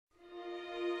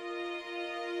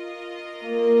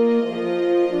Hello,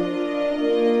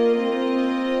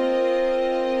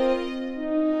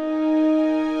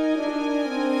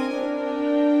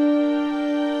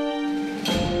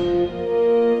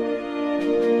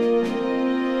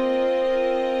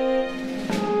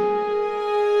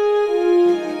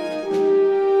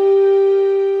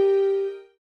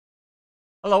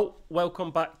 welcome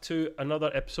back to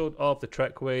another episode of The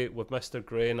Trekway with Mr.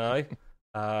 Gray and I.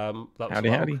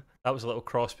 Howdy. That was a little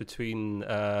cross between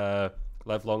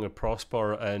Live Long and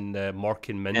Prosper and Mark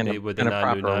and Mindy with the in a Nanu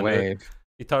proper Nanu. wave.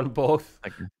 You turned both.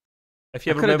 If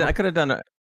you I ever remember, could have done a.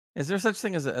 Is there such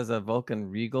thing as a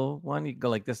Vulcan Regal one? You can go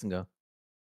like this and go.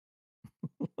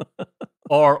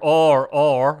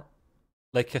 or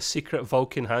like a secret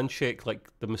Vulcan handshake, like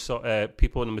the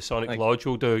people in the Masonic Lodge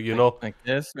will do. You know, like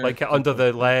this, like it under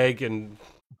the leg and.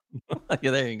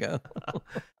 Yeah, there you go.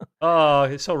 Oh,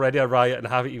 it's already a riot, and I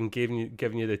haven't even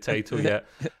given you the title yet.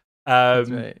 That's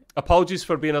right. Apologies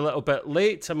for being a little bit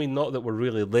late. I mean, not that we're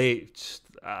really late. Just,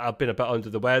 I've been a bit under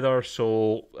the weather,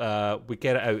 so we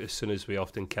get it out as soon as we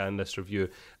often can, this review.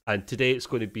 And today it's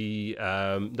going to be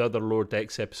another Lower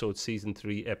Decks episode, Season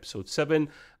 3, Episode 7,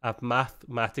 of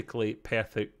Mathematically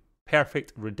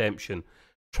Perfect Redemption.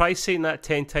 Try saying that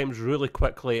 10 times really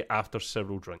quickly after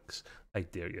several drinks. I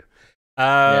dare you.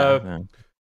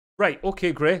 Right,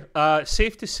 okay, Gray.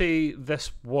 Safe to say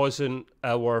this wasn't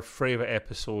our favourite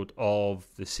episode of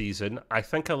the season. I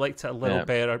think I liked it a little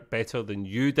better than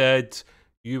you did.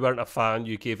 You weren't a fan.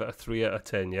 You gave it a 3 out of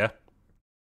 10, yeah?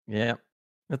 Yeah.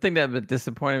 The thing that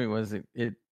disappointed me was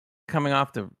it coming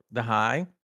off the high,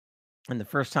 and the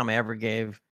first time I ever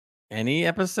gave any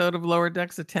episode of Lower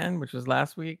Decks a 10, which was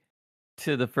last week,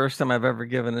 to the first time I've ever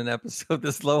given an episode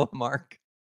this low a mark.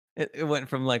 It went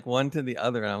from like one to the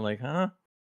other, and I'm like, huh?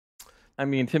 I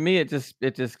mean, to me, it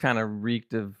just kind of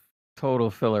reeked of total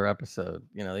filler episode.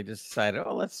 You know, they just decided,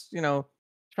 oh, let's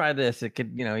try this. It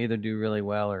could either do really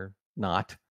well or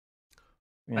not.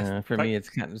 For me,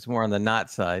 it's more on the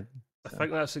not side. So. I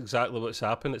think that's exactly what's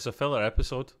happened. It's a filler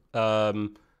episode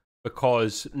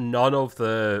because none of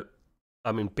the,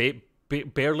 I mean,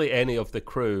 barely any of the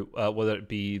crew, whether it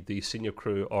be the senior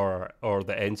crew or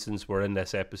the ensigns, were in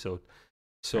this episode.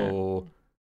 So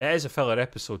it is a filler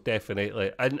episode,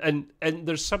 definitely. And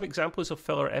there's some examples of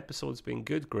filler episodes being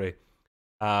good, Gray.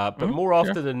 But more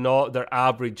often than not, they're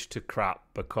average to crap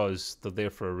because they're there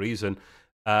for a reason.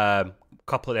 A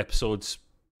couple of episodes,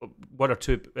 1 or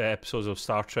 2 episodes of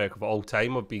Star Trek of all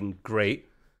time have been great.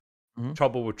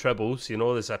 Trouble with Tribbles,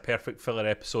 there's a perfect filler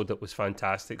episode that was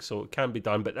fantastic, so it can be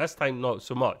done, but this time not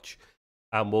so much.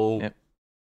 And we'll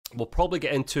probably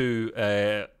get into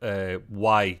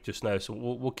why just now, so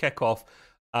we'll kick off.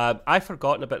 I've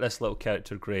forgotten about this little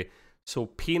character, Gray. So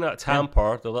Peanut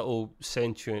Hamper, the little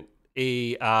sentient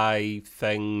AI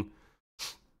thing,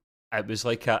 it was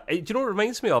like do you know what it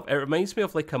reminds me of? It reminds me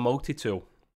of like a multi-tool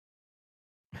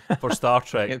for Star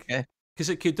Trek. Okay. Because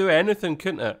it could do anything,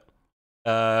 couldn't it?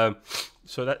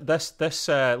 So that this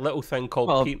little thing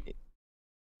called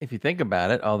if you think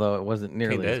about it, although it wasn't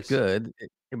nearly as good,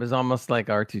 it was almost like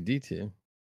R2-D2,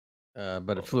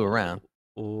 but it flew around.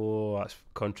 Oh, that's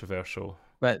controversial.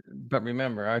 But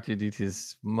remember, R2-D2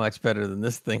 is much better than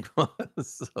this thing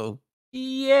was. So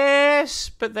yes,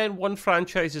 but then one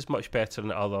franchise is much better than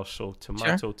the other. So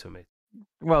tomato.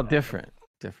 Well, different.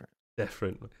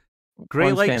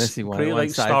 Gray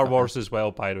likes Star Wars as well,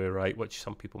 by the way, right? Which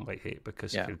some people might hate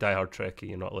because if you're a diehard Trekkie,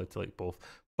 you're not allowed to like both.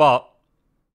 But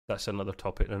that's another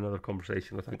topic and another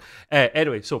conversation, I think.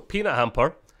 Anyway, so Peanut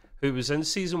Hamper, who was in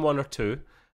season 1 or 2,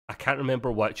 I can't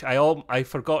remember which. I've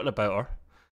forgotten about her.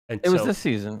 It was this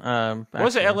season.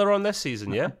 Was it earlier on this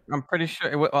season? Yeah, I'm pretty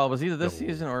sure. It was either this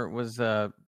season or it was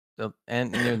near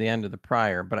the end of the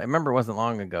prior. But I remember it wasn't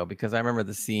long ago because I remember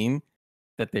the scene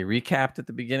that they recapped at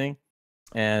the beginning,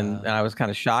 and I was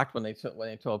kind of shocked when they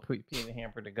told Peanut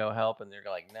Hamper to go help, and they're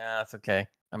like, "Nah, it's okay.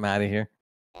 I'm out of here."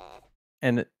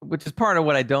 And which is part of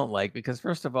what I don't like because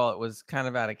first of all, it was kind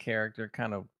of out of character,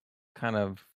 kind of.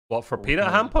 What, for Peanut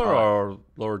Hamper or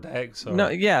Lower Decks? Or? No,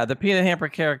 yeah, the Peanut Hamper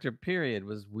character period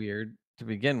was weird to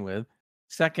begin with.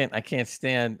 Second, I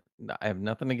have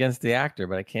nothing against the actor,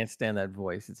 but I can't stand that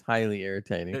voice. It's highly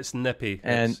irritating. It's nippy.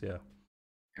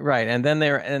 Right, and then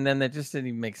that just didn't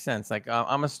even make sense. Like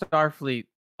I'm a Starfleet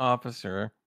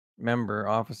officer,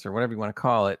 whatever you want to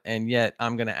call it, and yet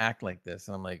I'm going to act like this.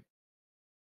 And I'm like,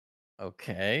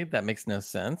 okay, that makes no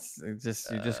sense. You're just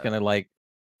going to like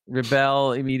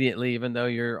rebel immediately, even though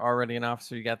you're already an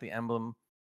officer, you got the emblem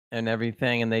and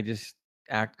everything, and they just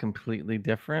act completely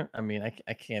different. I mean,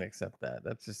 I can't accept that.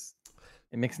 That's just,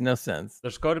 it makes no sense.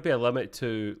 There's got to be a limit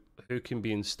to who can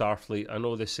be in Starfleet. I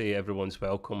know they say everyone's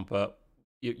welcome, but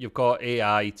you've got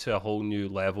AI to a whole new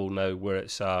level now, where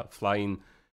it's a flying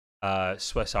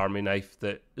Swiss Army knife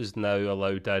that is now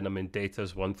allowed in. I mean,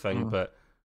 data's one thing, but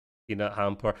Peanut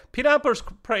Hamper's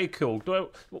pretty cool. We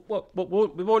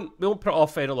won't put it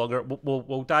off any longer.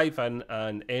 We'll dive in,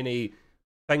 and any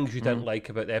things you didn't like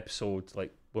about the episode,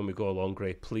 like when we go along,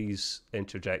 Gray, please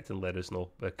interject and let us know,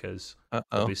 because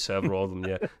there'll be several of them.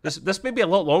 Yeah, this may be a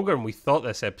lot longer than we thought.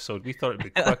 This episode, we thought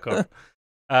it'd be quicker.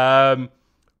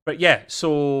 But yeah,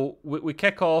 so we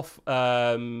kick off.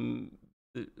 Gray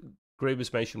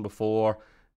was mentioned before.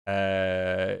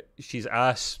 She's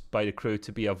asked by the crew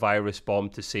to be a virus bomb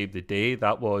to save the day.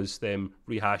 That was them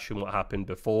rehashing what happened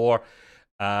before.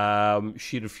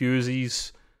 She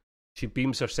refuses. She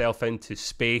beams herself into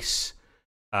space,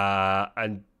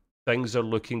 and things are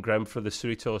looking grim for the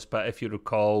Cerritos. But if you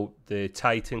recall, the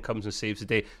Titan comes and saves the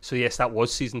day. So yes, that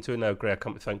was season 2 now, Gray. I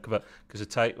come to think of it, because the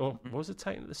Titan. Oh, what was the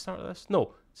Titan at the start of this?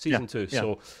 No, season 2. Yeah.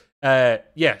 So,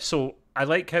 So I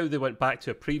like how they went back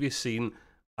to a previous scene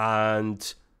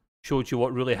and showed you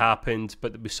what really happened,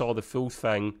 but we saw the full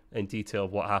thing in detail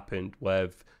of what happened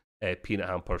with Peanut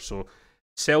Hamper. So,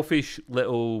 selfish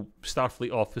little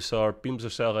Starfleet officer beams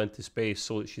herself into space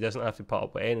so that she doesn't have to put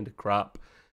up with any of the crap,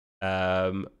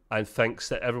 and thinks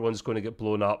that everyone's going to get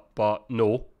blown up. But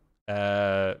no,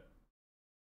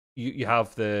 you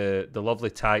have the lovely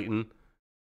Titan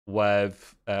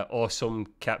with awesome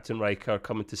Captain Riker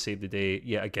coming to save the day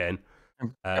yet again.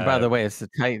 And by the way, it's the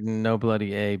Titan, no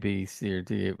bloody A, B, C, or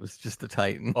D. It was just the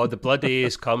Titan. Oh, the bloody A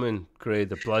is coming, Gray.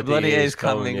 The bloody A is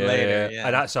coming later. Yeah.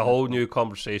 And that's a whole new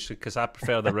conversation, because I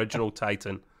prefer the original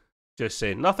Titan. Just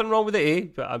saying, nothing wrong with the A,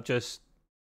 but I'm just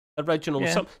original.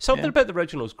 Yeah, something about the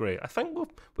original is great. I think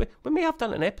we may have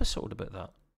done an episode about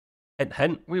that.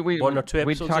 Hint. We 1 or 2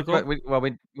 episodes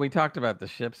ago. We talked about the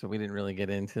ship, so we didn't really get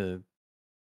into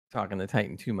talking the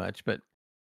Titan too much, but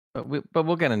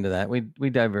we'll get into that. We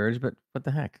diverge, but what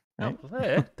the heck, right? Oh,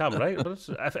 yeah, damn right.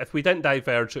 If we didn't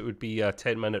diverge, it would be a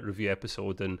 10-minute review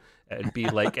episode, and it'd be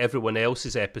like everyone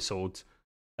else's episode.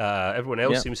 Everyone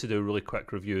else seems to do really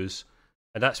quick reviews,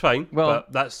 and that's fine. Well,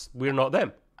 but we're not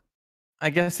them.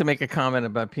 I guess to make a comment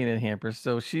about Peanut Hamper,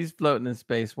 so she's floating in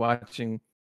space, watching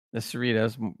the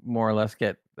Cerritos more or less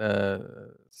get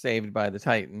saved by the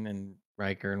Titan and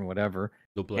Riker and whatever,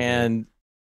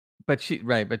 But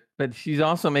she's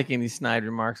also making these snide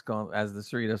remarks going as the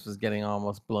Cerritos was getting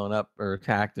almost blown up or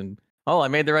attacked, and I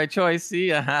made the right choice. See,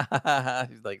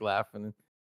 she's like laughing,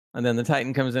 and then the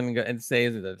Titan comes in and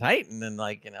saves the Titan, and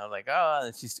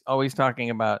and she's always talking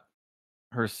about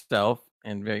herself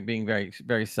and being very,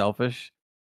 very selfish,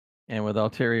 and with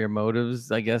ulterior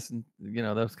motives, I guess,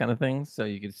 those kind of things. So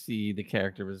you could see the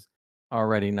character was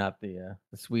already not the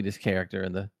sweetest character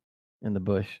in the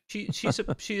bush. She's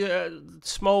a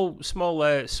small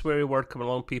sweary word coming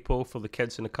along, people, for the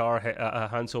kids in the car,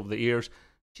 hands over the ears.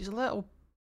 She's a little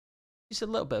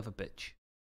bit of a bitch.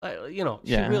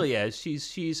 She really is.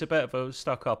 She's a bit of a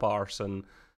stuck up arse, and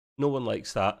no one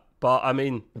likes that. But I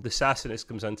mean, the sassiness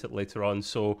comes into it later on.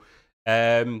 So,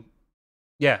 so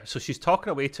she's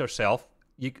talking away to herself.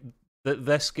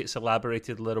 This gets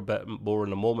elaborated a little bit more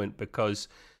in a moment, because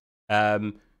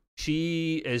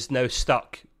she is now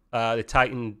stuck. The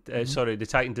Titan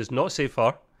does not save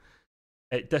her.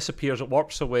 It disappears, it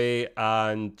warps away,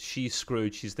 and she's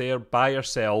screwed. She's there by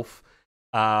herself,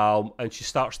 and she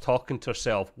starts talking to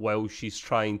herself while she's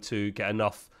trying to get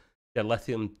enough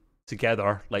lithium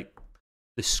together, like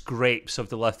the scrapes of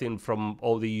the lithium from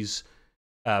all these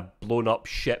blown up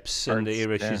ships in the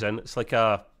area she's in. It's like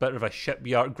a bit of a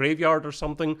shipyard, graveyard or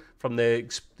something from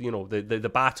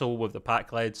the battle with the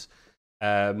pack leads.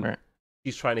 Right.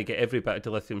 She's trying to get every bit of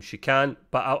dilithium she can.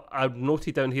 But I've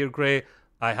noted down here, Gray,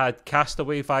 I had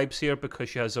Castaway vibes here, because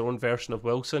she has her own version of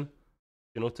Wilson.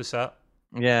 You notice that?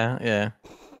 Yeah.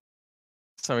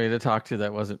 Somebody to talk to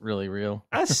that wasn't really real.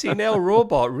 A senile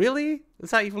robot, really?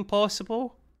 Is that even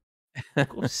possible?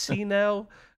 Go senile.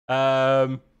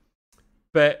 But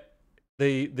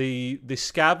the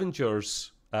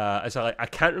scavengers, I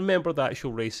can't remember the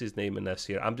actual race's name in this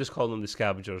here. I'm just calling them the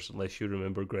scavengers, unless you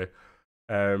remember, Gray.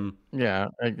 Now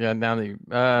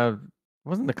that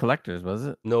wasn't the collectors, was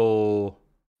it? No,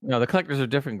 the collectors are a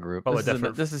different group.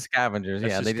 This is scavengers. They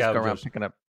just go around picking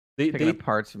up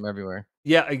parts from everywhere.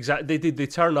 Yeah, exactly. They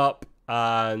turn up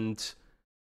and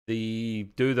they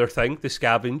do their thing. They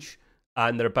scavenge,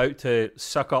 and they're about to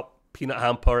suck up Peanut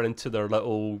Hamper into their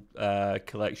little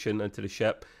collection, into the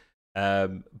ship.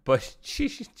 But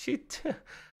she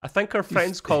I think her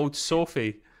friend's called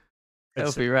Sophie.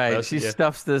 Sophie, right? She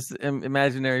stuffs this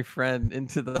imaginary friend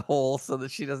into the hole so that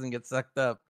she doesn't get sucked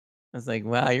up. I was like,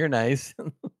 wow, you're nice.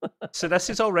 So this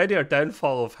is already our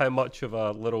downfall of how much of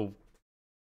a little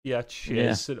she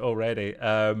is already.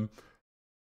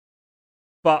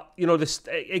 But you know, this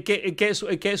it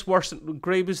gets worse.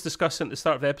 Gray was discussing at the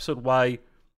start of the episode why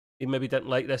he maybe didn't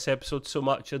like this episode so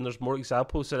much, and there's more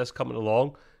examples of this coming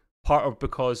along. Part of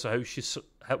because of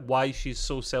why she's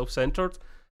so self-centered,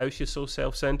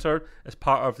 is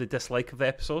part of the dislike of the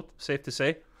episode. Safe to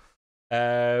say.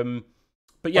 But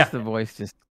yeah, plus the voice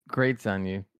just grates on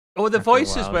you. Oh, the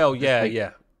voice as well. Yeah,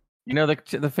 yeah. You know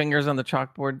the fingers on the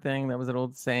chalkboard thing? That was an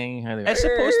old saying. How it's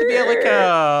supposed to be like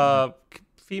a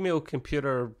female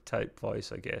computer type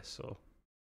voice, I guess. So.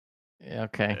 Yeah,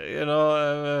 okay. You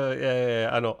know,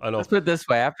 yeah, I know. Let's put it this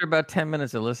way: after about 10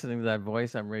 minutes of listening to that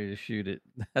voice, I'm ready to shoot it.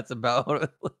 That's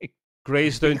about like.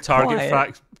 Gray's doing target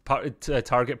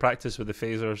practice with the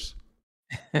phasers,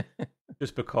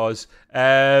 just because.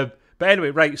 But anyway,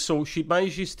 right. So she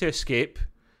manages to escape.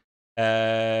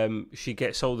 She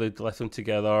gets all the lithium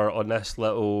together on this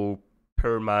little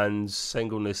poor man's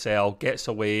single nacelle, gets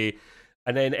away,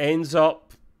 and then ends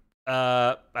up.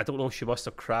 I don't know. She must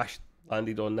have crashed.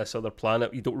 Landed on this other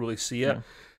planet. You don't really see it.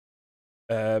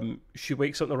 Yeah. She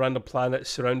wakes up on a random planet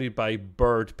surrounded by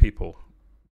bird people.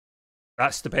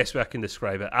 That's the best way I can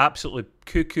describe it. Absolutely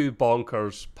cuckoo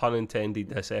bonkers, pun intended,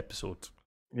 this episode.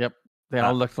 Yep. They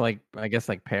all looked like, I guess,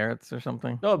 like parrots or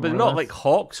something. No, but not like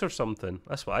hawks or something.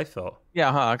 That's what I thought.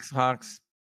 Yeah, hawks.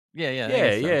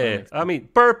 Yeah. I mean,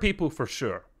 bird people for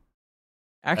sure.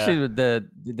 Actually,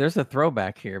 there's a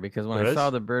throwback here because when I saw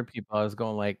the bird people, I was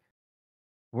going like,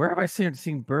 where have I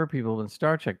seen bird people in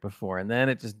Star Trek before? And then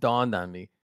it just dawned on me.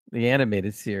 The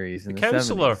animated series in the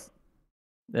Counselor. 70s.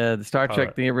 The Star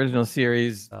Trek, the original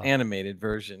series animated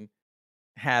version,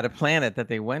 had a planet that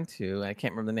they went to. I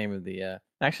can't remember the name of the...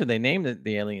 actually, they named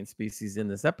the alien species in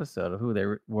this episode of who they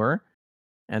were.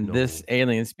 And this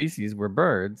alien species were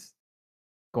birds,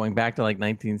 going back to like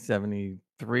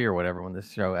 1973 or whatever when the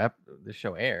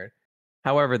show aired.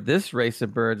 However, this race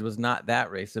of birds was not that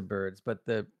race of birds, but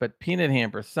Peanut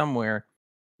Hamper somewhere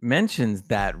mentions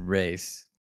that race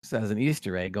as an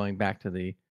Easter egg going back to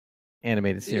the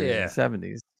animated series in the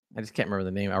 70s. I just can't remember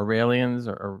the name. Aurelians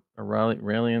or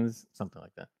Aurelians, something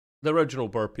like that. The original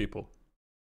bird people.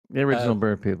 The original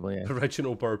bird people, yeah.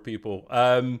 Original bird people.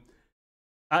 There's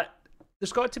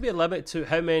got to be a limit to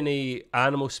how many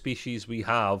animal species we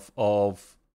have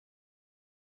of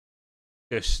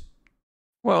just...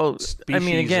 Well, I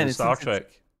mean, again, Star Trek.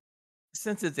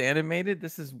 Since it's animated,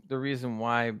 this is the reason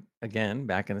why. Again,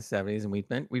 back in the 70s,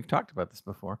 and we've talked about this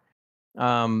before.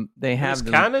 They have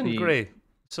canon, Gray.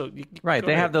 So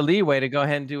they have the leeway to go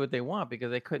ahead and do what they want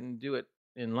because they couldn't do it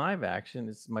in live action.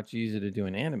 It's much easier to do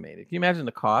in animated. Can you imagine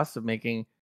the cost of making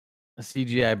a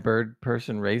CGI bird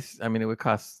person race? I mean, it would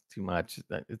cost too much.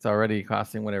 It's already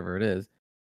costing whatever it is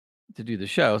to do the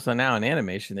show. So now in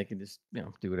animation, they can just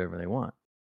do whatever they want.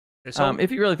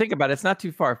 If you really think about it, it's not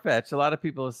too far-fetched. A lot of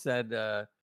people have said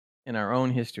in our own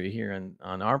history here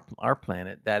on our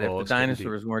planet that if the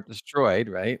dinosaurs weren't destroyed,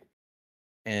 right,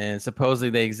 and supposedly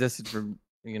they existed for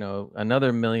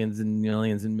another millions and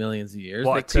millions and millions of years,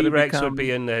 what T-Rex would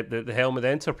be in the helm of the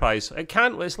Enterprise. It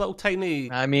can't. It's little tiny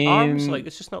arms. Like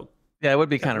it's just not. Yeah, it would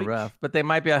be kind of rough, but they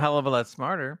might be a hell of a lot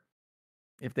smarter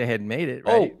if they had made it.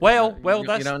 Right? Oh well,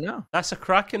 you don't know. That's a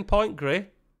cracking point, Gray.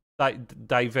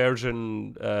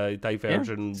 Diversion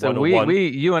So 101.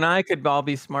 you and I could all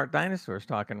be smart dinosaurs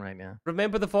talking right now.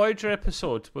 Remember the Voyager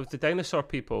episode with the dinosaur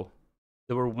people?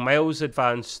 They were miles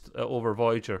advanced over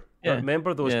Voyager. Yeah.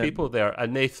 Remember those people there?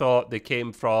 And they thought they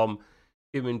came from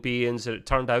human beings, and it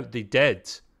turned out they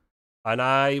did. And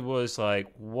I was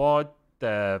like, what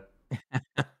the...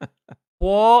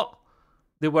 What?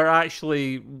 They were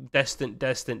actually distant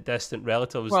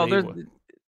relatives. Well,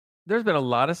 there's been a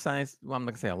lot of science. Well, I'm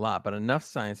not gonna say a lot, but enough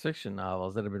science fiction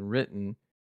novels that have been written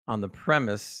on the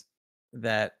premise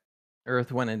that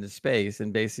Earth went into space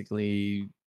and basically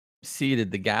seeded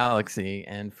the galaxy,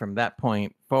 and from that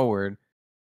point forward,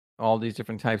 all these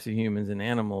different types of humans and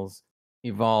animals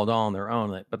evolved all on their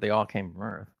own, but they all came from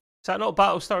Earth. Is that not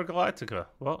Battlestar Galactica?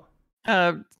 What?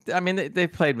 I mean, they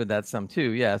played with that some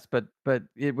too, yes, but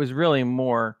it was really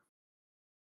more.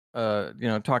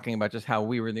 Talking about just how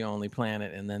we were the only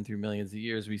planet, and then through millions of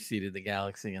years we seeded the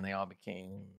galaxy, and they all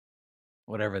became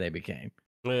whatever they became.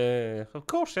 Of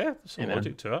course, yeah. There's some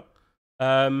logic to it.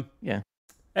 Yeah.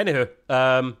 Anywho,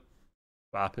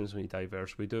 what happens when you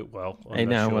diverse? We do it well. I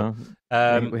know.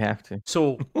 Well, we have to.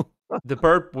 So the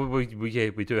bird, we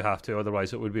do have to.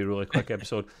 Otherwise, it would be a really quick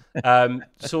episode.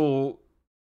 So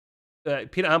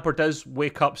Peanut Hamper does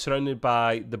wake up surrounded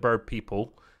by the bird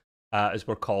people, as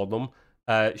we're calling them.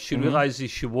 She realizes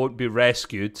she won't be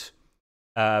rescued,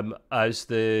 as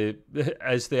they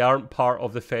aren't part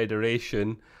of the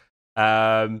Federation.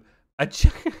 Um, a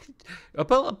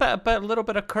little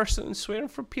bit of cursing and swearing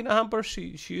from Peanut Hamper.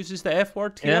 She uses the F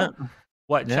word here,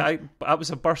 which that was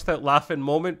a burst out laughing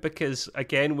moment because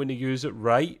again, when you use it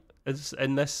right, as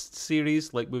in this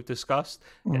series, like we've discussed,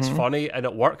 it's funny and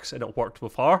it works, and it worked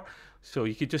with her. So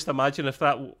you could just imagine if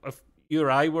you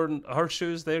or I were in her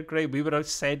shoes, there, Greg, we would have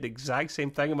said the exact same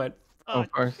thing and went, "Oh,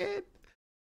 of course,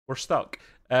 we're stuck."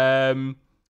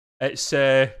 It's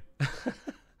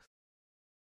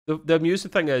the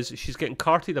amusing thing is she's getting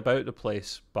carted about the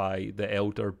place by the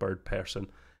elder bird person,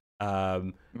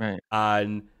 right?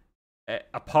 And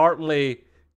apparently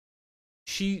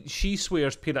she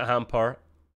swears Peanut Hamper,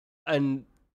 and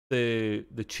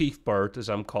the chief bird, as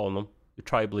I'm calling him, the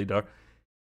tribe leader,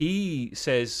 he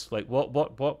says like, what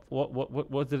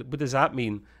does that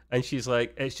mean? And she's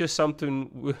like, it's just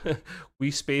something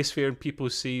we spacefaring people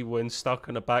see when stuck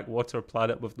on a backwater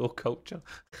planet with no culture.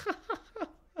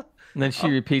 And then she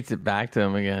repeats it back to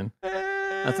him again.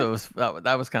 That's what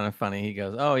that was kind of funny. He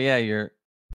goes, "Oh yeah, you're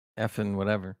effing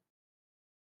whatever,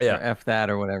 or F that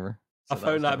or whatever." So I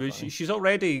found that she's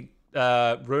already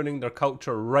ruining their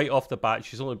culture right off the bat.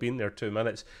 She's only been there 2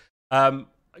 minutes.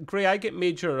 Gray, I get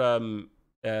major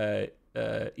Ewok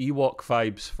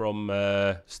vibes from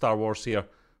Star Wars here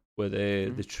with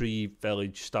the tree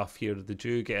village stuff here. Did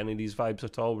you get any of these vibes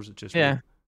at all? Or was it just me?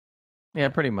 Yeah,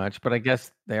 pretty much. But I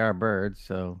guess they are birds,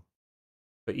 so.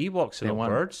 But Ewoks are not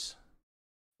birds.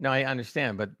 No, I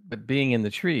understand, but being in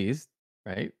the trees,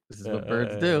 right? This is what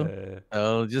birds do.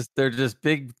 Oh, they're just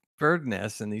big bird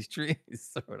nests in these trees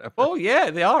or whatever. Oh yeah,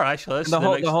 they are actually. The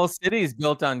whole city is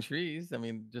built on trees. I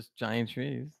mean, just giant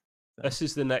trees. So. This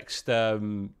is the next.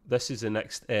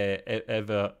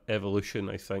 Evolution,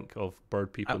 I think, of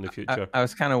bird people in the future. I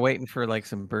was kind of waiting for like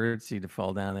some bird seed to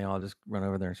fall down. They all just run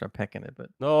over there and start pecking it,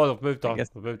 but no, they've moved on.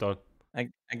 They've moved on. I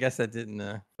guess that didn't.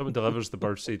 Someone delivers the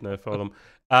bird seed now for them.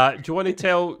 Do you want to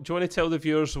tell the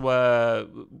viewers what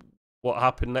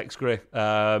happened next, Gray?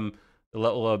 The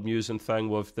little amusing thing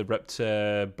with the ripped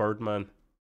Birdman.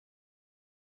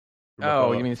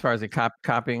 Oh, you mean as far as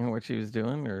copying what she was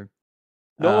doing, or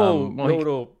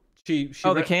no? She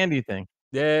the candy thing.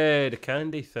 Yeah, the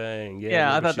candy thing.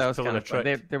 Yeah, I thought that was kind of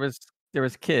fun. There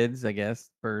was kids, I guess,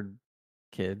 bird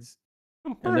kids.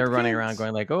 And they're running around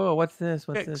going like, "Oh, what's this?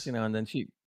 What's this?" You know, and then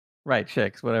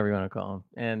chicks, whatever you want to call them,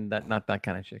 and not that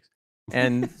kind of chicks.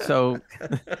 And so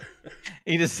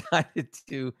he decided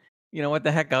to, what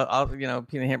the heck? I'll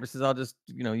Peanut Hamper says, "I'll just,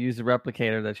 use the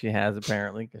replicator that she has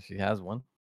apparently because she has one.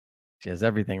 She has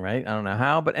everything, right? I don't know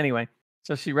how, but anyway."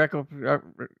 So she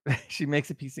she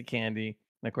makes a piece of candy,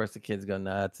 and of course the kids go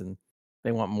nuts and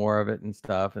they want more of it and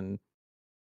stuff, and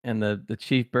the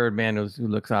chief bird man who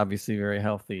looks obviously very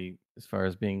healthy as far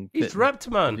as being he's ripped,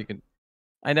 man.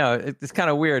 I know it's kind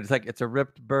of weird. It's like it's a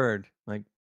ripped bird. Like,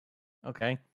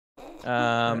 okay.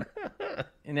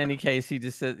 In any case, he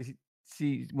just said,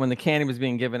 see, when the candy was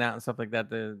being given out and stuff like that,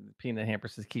 the Peanut Hamper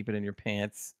says, "Keep it in your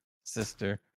pants,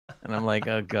 sister." And I'm like,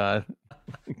 oh god,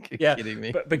 yeah, kidding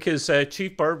me? But because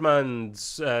Chief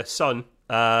Birdman's son,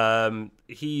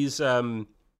 he's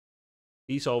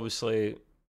obviously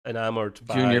enamored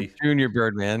by Junior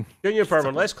Birdman. Junior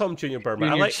Birdman. Let's call him Junior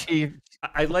Birdman.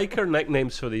 I like her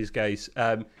nicknames for these guys.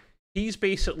 He's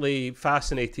basically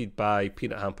fascinated by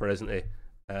Peanut Hamper, isn't he?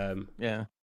 Yeah.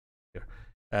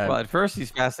 Well, at first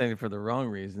he's fascinated for the wrong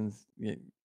reasons.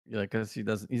 Because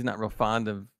he's not real fond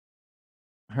of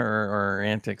her or her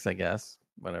antics, I guess.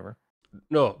 Whatever.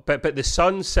 No, but the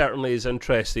son certainly is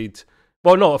interested.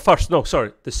 Well, no, at first, no,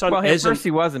 sorry. The son isn't. At first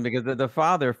he wasn't, because the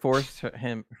father forced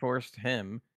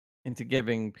him into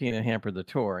giving Peanut Hamper the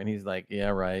tour, and he's like, "Yeah,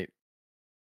 right.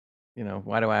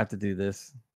 Why do I have to do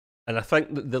this?" And I think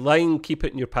the line "keep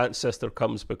it in your pants, sister"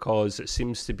 comes because it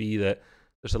seems to be that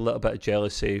there's a little bit of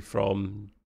jealousy from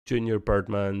Junior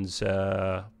Birdman's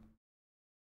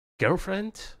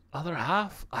girlfriend, other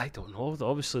half. I don't know.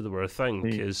 Obviously, they were a thing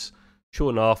because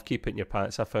showing off, keep it in your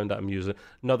pants. I found that amusing.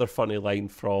 Another funny line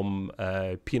from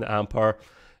Peanut Hamper.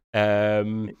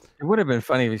 It would have been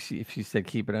funny if she said,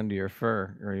 "Keep it under your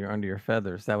fur" or under your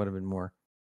feathers. That would have been more.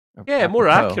 More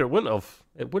accurate, wouldn't have?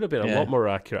 It would have been a lot more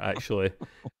accurate, actually.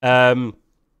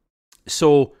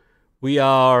 So we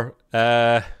are,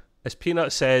 as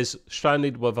Peanut says,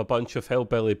 stranded with a bunch of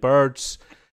hillbilly birds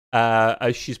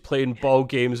as she's playing ball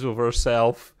games with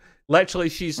herself. Literally,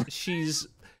 she's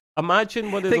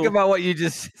imagine what. Think about what you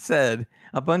just said.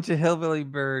 A bunch of hillbilly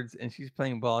birds, and she's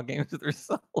playing ball games with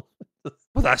herself.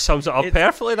 Well, that sums it up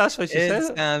perfectly. That's what she said.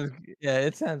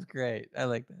 It sounds great. I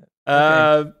like that.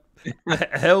 Okay.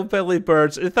 Hillbilly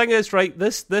birds. The thing is, right,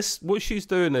 this what she's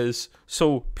doing is,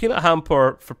 so Peanut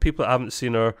Hamper, for people that haven't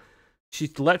seen her, she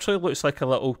literally looks like a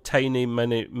little tiny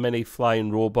mini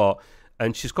flying robot,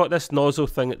 and she's got this nozzle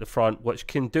thing at the front which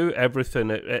can do everything.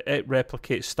 It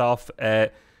replicates stuff,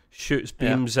 it shoots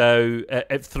beams out,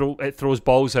 it throws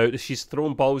balls out. She's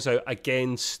throwing balls out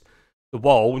against the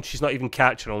wall and she's not even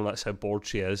catching them. That's how bored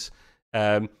she is.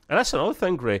 And that's another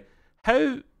thing, Gray. How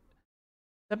the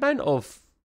amount of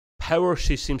power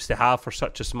she seems to have for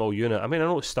such a small unit. I mean, I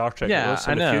know it's Star Trek,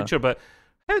 in the future, but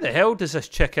how the hell does this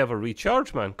chick ever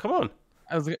recharge, man? Come on.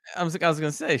 I was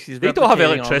gonna say they don't have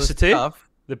electricity.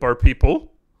 The bird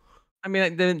people. I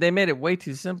mean, they made it way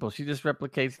too simple. She just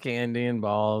replicates candy and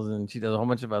balls, and she does a whole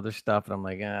bunch of other stuff. And I'm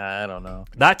like, I don't know.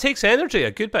 That takes energy,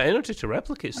 a good bit of energy to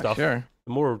replicate stuff. Sure.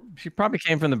 The more she probably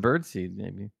came from the bird seed,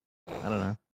 maybe. I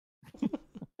don't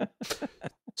know.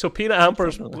 So Peanut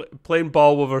Hamper's playing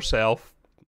ball with herself,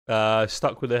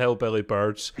 stuck with the hillbilly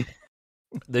birds.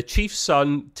 The chief's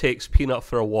son takes Peanut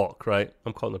for a walk. Right,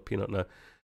 I'm calling her Peanut now.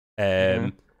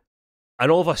 And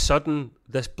all of a sudden,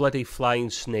 this bloody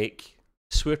flying snake.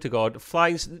 Swear to God,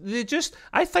 flies.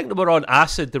 I think they were on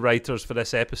acid, the writers for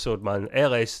this episode, man.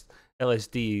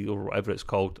 LSD or whatever it's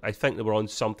called. I think they were on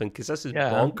something because this is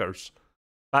bonkers.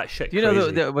 That shit. You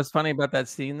know what's funny about that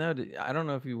scene though? I don't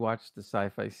know if you watched the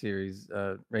sci-fi series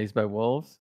Raised by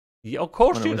Wolves. Yeah, of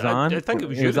course, dude. I think it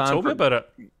was you that told me about it.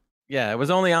 Yeah, it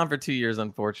was only on for 2 years,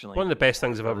 unfortunately. One of the best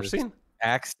things I've ever seen.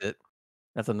 Axed it.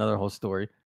 That's another whole story.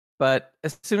 But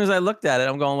as soon as I looked at it,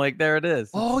 I'm going like, there it is.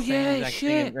 Oh yeah,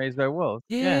 shit. Raised by Wolves.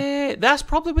 Yeah, that's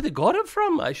probably where they got it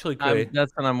from. Actually, Gray.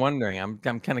 That's what I'm wondering. I'm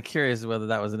kind of curious whether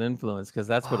that was an influence because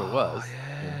that's what it was.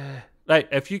 Yeah. Right.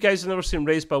 If you guys have never seen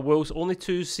Raised by Wolves, only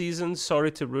 2 seasons.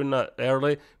 Sorry to ruin that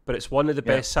early, but it's one of the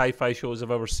best sci-fi shows I've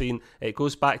ever seen. It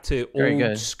goes back to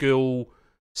old school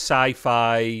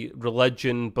sci-fi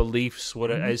religion beliefs, what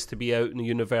it is to be out in the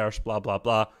universe. Blah blah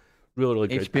blah. Really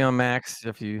good. HBO Max,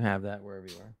 if you have that wherever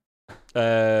you are.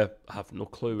 I have no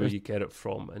clue where you get it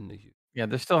from in the UK. Yeah,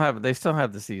 they still have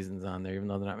the seasons on there, even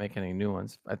though they're not making any new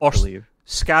ones. I believe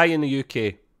Sky in the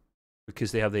UK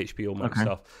because they have the HBO Max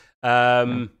stuff.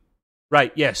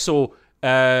 Right, yeah. So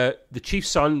the chief's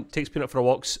son takes Peanut for a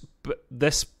walk, but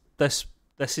this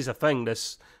is a thing.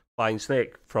 This flying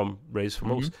snake from Raised for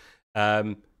Wolves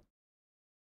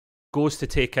goes to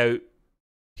take out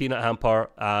Peanut Hamper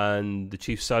and the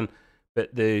chief's son,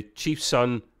 but the chief's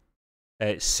son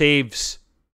saves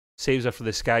her for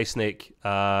the sky snake,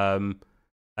 and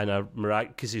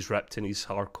because he's ripped and he's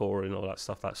hardcore and all that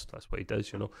stuff. That's what he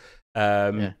does, you know.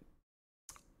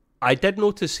 I did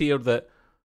notice here that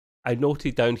I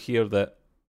noted down here that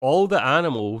all the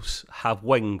animals have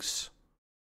wings,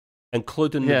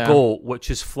 including the goat,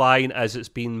 which is flying as it's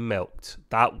being milked.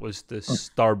 That was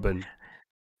disturbing.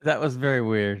 That was very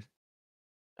weird.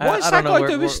 What's that got to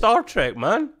do with Star Trek,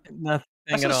 man? Nothing.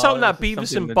 That's not something that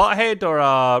Beavis and Butthead or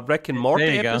a Rick and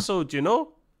Morty episode, you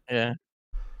know? Yeah.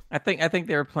 I think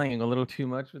they were playing a little too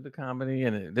much with the comedy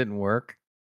and it didn't work.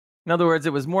 In other words,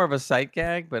 it was more of a sight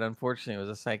gag, but unfortunately it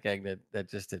was a sight gag that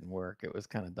just didn't work. It was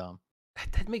kind of dumb.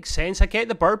 It did make sense. I get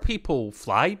the bird people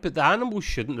fly, but the animals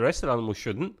shouldn't. The rest of the animals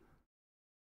shouldn't.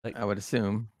 Like, I would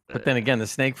assume. But then again, the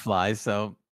snake flies,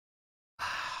 so...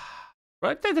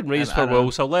 Right, they didn't Raise for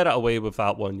Wolves, so I'll let it away with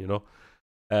that one, you know.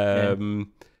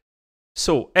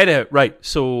 So, anyhow, right,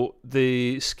 so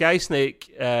the Sky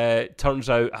Snake, turns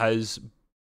out, has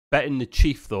bitten the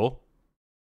chief, though,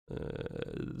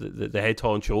 the head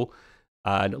honcho,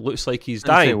 and it looks like he's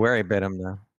dying. Say where he bit him,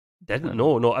 though. Didn't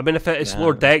know, no. I mean, if it's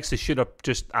Lord Dex, they should have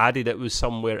just added it was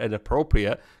somewhere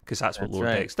inappropriate, because that's what Lord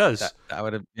Dex does. That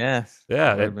would have, yes.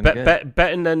 Yeah,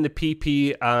 bitten in the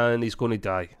PP, and he's going to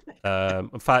die.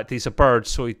 In fact, he's a bird,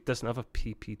 so he doesn't have a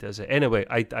PP, does it? Anyway,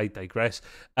 I digress.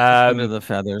 Under the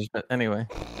feathers, but anyway.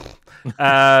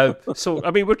 So,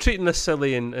 I mean, we're treating this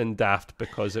silly and daft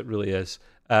because it really is.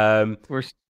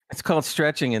 It's called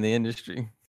stretching in the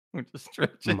industry. We're just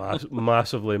stretching.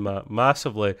 Massively, Matt.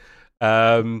 Massively.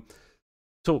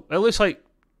 So, it looks like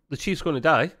the Chief's going to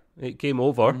die. Game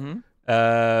over.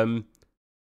 Mm-hmm.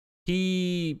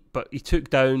 He took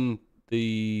down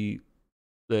the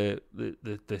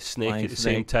snake at the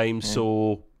same time,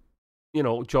 so you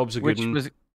know, job's a good one.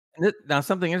 Now,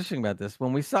 something interesting about this: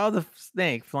 when we saw the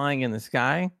snake flying in the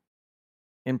sky,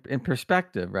 in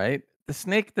perspective, right? The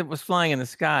snake that was flying in the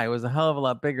sky was a hell of a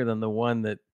lot bigger than the one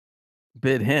that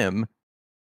bit him,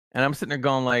 and I'm sitting there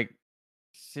going, like,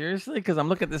 seriously? Because I'm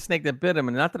looking at the snake that bit him,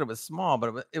 and not that it was small,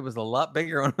 but it was a lot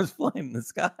bigger when it was flying in the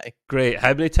sky. Great.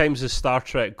 How many times has Star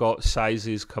Trek got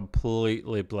sizes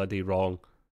completely bloody wrong?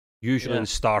 Usually in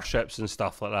starships and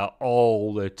stuff like that,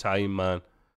 all the time, man.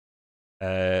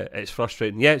 It's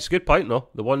frustrating. Yeah, it's a good point, though.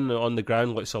 The one on the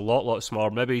ground looks a lot smaller.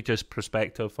 Maybe just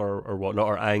perspective or whatnot,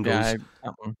 or angles.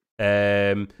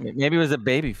 Maybe it was a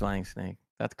baby flying snake.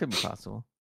 That could be possible.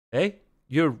 Hey,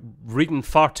 you're reading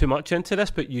far too much into this,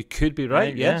 but you could be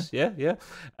right. Yeah. Yeah.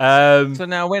 So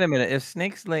now, wait a minute. If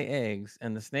snakes lay eggs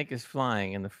and the snake is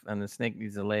flying and the snake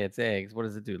needs to lay its eggs, what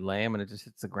does it do? Lay them and it just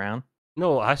hits the ground?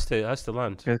 No, it has to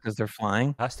land. Because they're flying?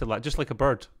 It has to land, just like a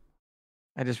bird.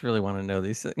 I just really want to know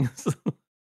these things.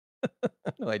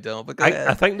 No, I don't. But go ahead.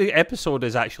 I think the episode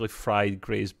is actually fried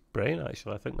Gray's brain.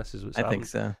 Actually, I think this is what's happening. I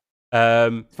think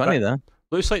so. Funny though.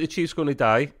 Looks like the Chief's going to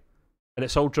die, and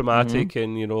it's all dramatic,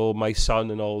 and my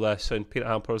son and all this. And Peter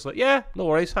Hamper's like, "Yeah, no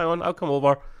worries. Hang on, I'll come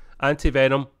over.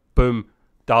 Anti-venom, boom,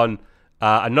 done."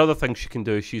 Another thing she can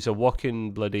do, she's a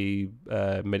walking bloody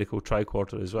medical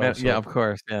tricorder as well. Yeah, of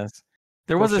course, yes.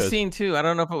 There was a scene too. I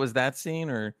don't know if it was that scene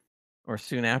or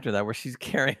soon after that, where she's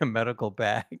carrying a medical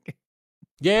bag.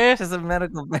 Yeah, just a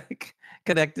medical bag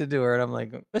connected to her, and I'm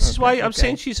like, this is why I'm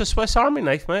saying she's a Swiss Army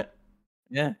knife, mate.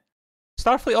 Yeah,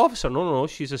 Starfleet officer. No,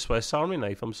 she's a Swiss Army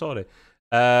knife. I'm sorry.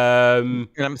 And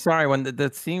I'm sorry when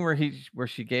the scene where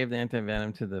she gave the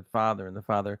antivenom to the father, and the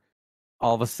father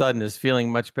all of a sudden is feeling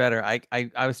much better.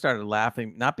 I started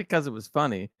laughing, not because it was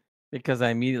funny, because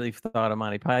I immediately thought of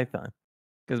Monty Python.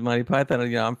 Because Monty Python,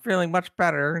 I'm feeling much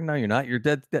better. No, you're not. You're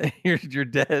dead. You're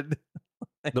dead.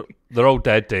 They're all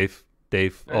dead, Dave.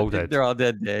 All dead. They're all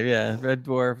dead, Dave. Yeah, Red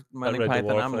Dwarf, Monty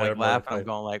Python. I'm like laughing. I'm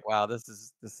going like, wow, this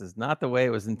is not the way it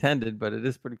was intended, but it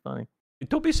is pretty funny.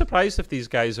 Don't be surprised if these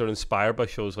guys are inspired by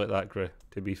shows like that, Gray.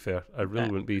 To be fair, I really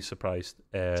wouldn't be surprised.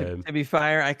 To be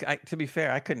fair, I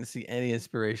couldn't see any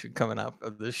inspiration coming out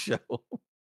of this show.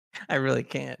 I really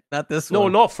can't. Not this one. No,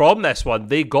 not from this one.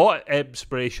 They got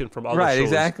inspiration from other shows. Right,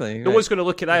 exactly. No one's going to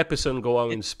look at that episode and go,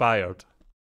 I'm inspired.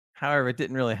 However, it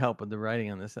didn't really help with the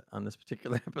writing on this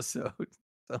particular episode.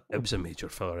 So. It was a major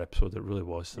filler episode. It really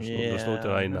was. There's no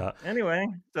denying that. Anyway,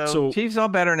 so Chief's all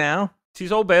better now.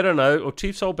 Chief's all better now. Or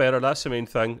Chief's all better. That's the main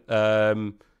thing.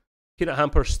 Peanut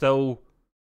Hamper's still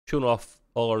showing off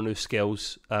all her new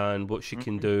skills and what she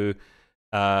can do.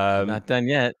 Not done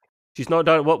yet. She's not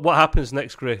done. What happens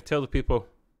next, Gray? Tell the people.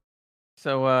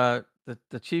 So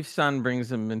the Chief's son brings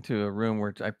him into a room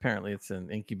where apparently it's an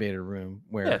incubator room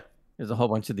where there's a whole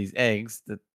bunch of these eggs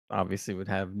that obviously would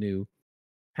have new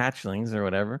hatchlings or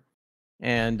whatever.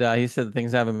 And he said that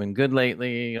things haven't been good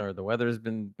lately, or the weather's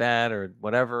been bad, or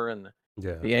whatever, and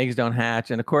the eggs don't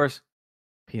hatch. And of course,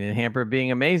 Peanut Hamper,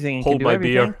 being amazing, and hold can do my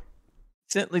everything, beer.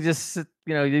 Simply just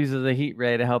uses a heat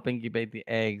ray to help incubate the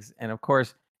eggs. And of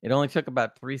course, it only took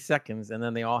about 3 seconds, and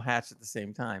then they all hatched at the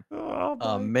same time. Oh,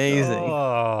 amazing!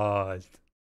 God.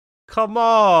 Come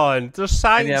on, there's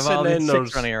science and you have all in these there.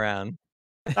 chicks running around.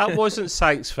 That wasn't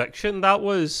science fiction. That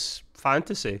was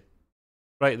fantasy.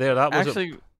 Right there. That was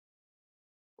actually.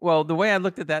 Well, the way I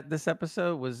looked at this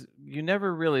episode was you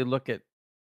never really look at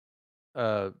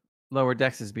Lower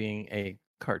Decks as being a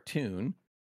cartoon.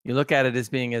 You look at it as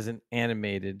being as an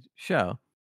animated show.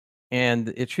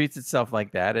 And it treats itself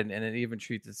like that, and it even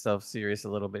treats itself serious a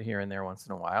little bit here and there once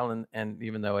in a while, and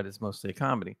even though it is mostly a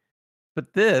comedy.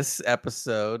 But this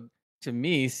episode, to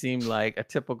me, seemed like a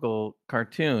typical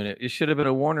cartoon. It should have been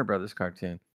a Warner Brothers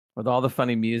cartoon, with all the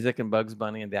funny music and Bugs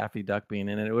Bunny and Daffy Duck being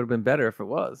in it. It would have been better if it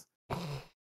was.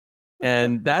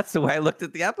 And that's the way I looked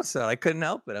at the episode. I couldn't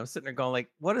help it. I'm sitting there going like,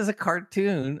 what is a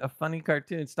cartoon, a funny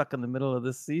cartoon stuck in the middle of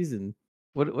this season?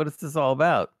 What is this all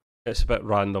about? It's a bit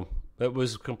random. It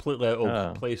was completely out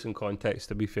of place and context,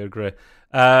 to be fair, Gray.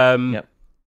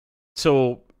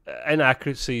 So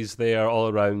inaccuracies there all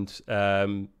around.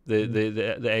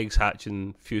 The eggs hatch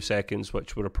in a few seconds,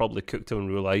 which would have probably cooked them in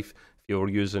real life if you were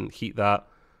using heat that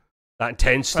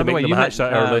intense to make them hatch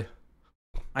that early.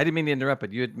 I didn't mean to interrupt,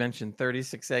 but you had mentioned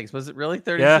 36 eggs. Was it really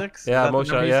 36? Yeah,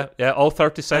 all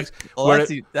 36.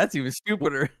 That's even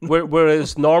stupider.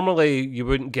 Whereas normally you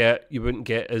wouldn't get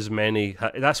as many.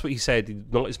 That's what he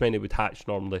said. Not as many would hatch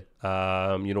normally.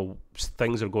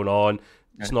 Things are going on.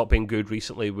 It's not been good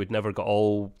recently. We'd never got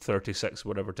all 36 or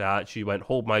whatever to hatch. You went,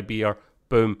 hold my beer,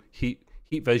 boom, heat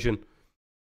vision.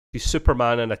 He's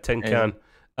Superman in a tin can.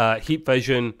 Heat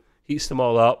vision heats them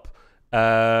all up,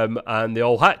 and they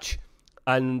all hatch.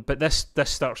 But this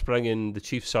starts bringing the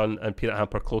Chief's son and Peanut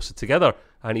Hamper closer together,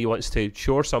 and he wants to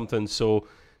show something. So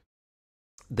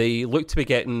they look to be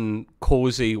getting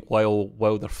cozy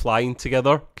while they're flying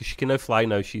together, because she can now fly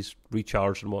now. She's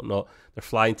recharged and whatnot. They're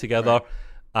flying together,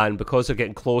 and because they're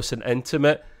getting close and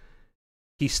intimate,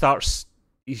 he starts.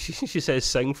 She says,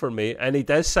 "Sing for me," and he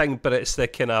does sing, but it's the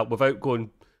kind of without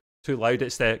going too loud.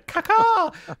 It's the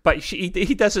caca, but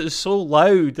he does it so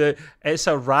loud that it's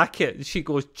a racket. She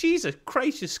goes, Jesus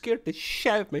Christ, you scared the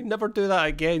shit out of me. Never do that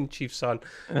again, Chief Son.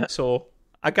 So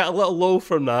I got a little low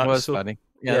from that. It was funny.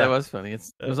 Yeah, yeah. that was funny.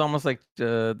 It was almost like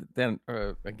then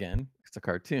again, it's a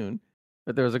cartoon,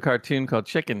 but there was a cartoon called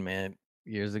Chicken Man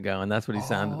years ago, and that's what he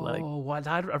sounded like. Oh, what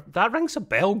that rings a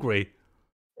bell, Gray.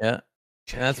 Yeah,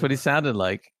 and that's what he sounded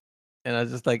like. And I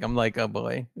was just like, I'm like, oh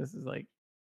boy, this is like.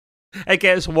 It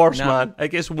gets worse, man.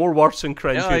 It gets more worse and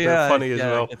cringy, but funny as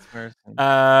well. It gets worse.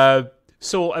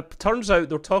 So it turns out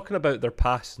they're talking about their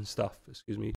past and stuff.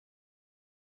 Excuse me.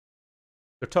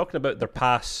 They're talking about their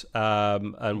past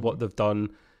and what they've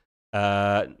done.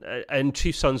 And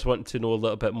Chief Son's wanting to know a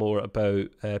little bit more about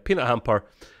Peanut Hamper.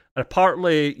 And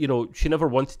apparently, she never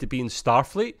wanted to be in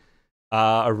Starfleet.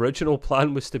 Original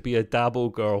plan was to be a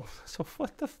Dabo girl. So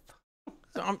what the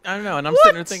So I don't know, and I'm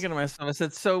sitting there thinking to myself, I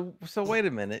said, so wait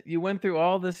a minute. You went through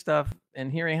all this stuff and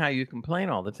hearing how you complain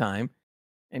all the time,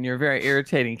 and you're a very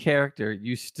irritating character.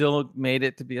 You still made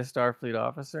it to be a Starfleet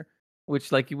officer,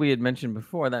 which, like we had mentioned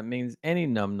before, that means any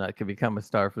numbnut could become a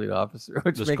Starfleet officer.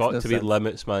 Which There's makes got no to sense. be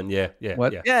limits, man. Yeah.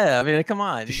 What? Yeah, I mean, come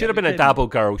on. She should have been a Dabo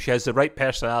girl. She has the right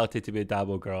personality to be a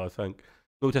Dabo girl, I think.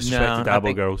 No disrespect to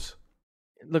Dabo girls.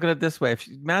 Look at it this way: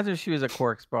 imagine if she was a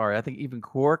Quark spar. I think even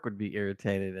Quark would be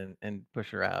irritated and push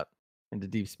her out into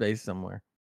deep space somewhere,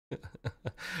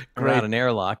 around an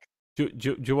airlock. Do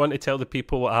you want to tell the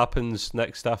people what happens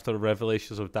next after the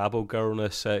revelations of Dabo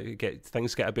girlness?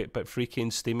 Things get a bit freaky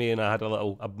and steamy, and I had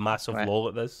a massive lull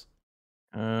at this.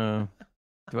 Do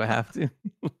I have to?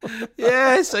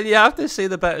 Yes, and you have to say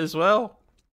the bit as well.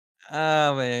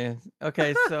 Oh man.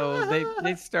 Okay, so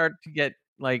they start to get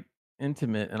like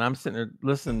intimate, and I'm sitting there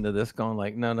listening to this, going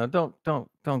like, no,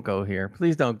 don't go here.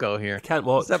 Please don't go here. I can't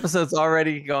watch. This episode's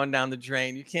already going down the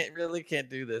drain. You can't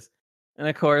do this. And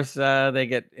of course, they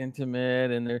get intimate,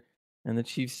 and the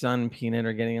Chief's son and Peanut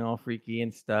are getting all freaky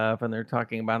and stuff, and they're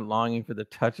talking about longing for the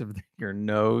touch of your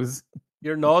nose.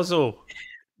 Your nozzle.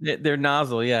 Their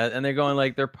nozzle, yeah. And they're going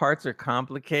like their parts are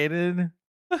complicated.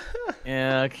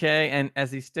 Yeah, okay. And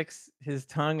as he sticks his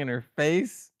tongue in her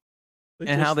face,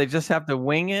 how they just have to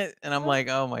wing it, and I'm like,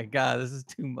 oh my god, this is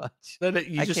too much. Then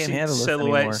you just see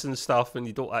silhouettes and stuff, and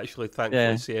you don't actually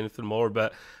thankfully see anything more.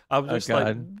 But I was just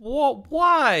like, what?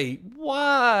 Why?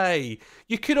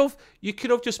 You could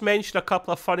have just mentioned a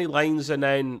couple of funny lines and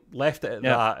then left it at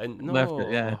that. And no, left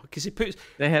it, yeah, because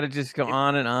they had to just go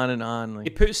on and on and on. Like, he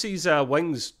puts these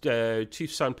wings.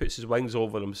 Chief's son puts his wings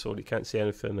over them so he can't see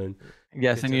anything. And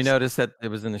yes, and you notice that it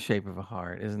was in the shape of a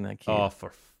heart. Isn't that cute? Oh,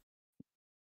 for.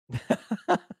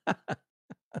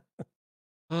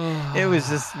 It was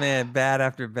just, man, bad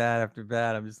after bad after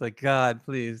bad. I'm just like, God,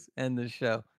 please end the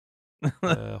show.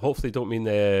 Hopefully, don't mean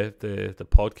the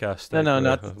podcast. No.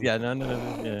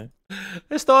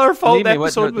 It's not our fault. The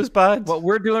episode was bad. What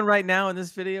we're doing right now in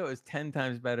this video is 10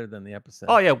 times better than the episode.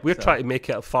 Oh yeah, we're trying to make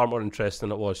it far more interesting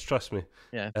than it was. Trust me.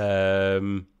 Yeah.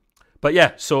 But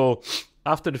yeah, so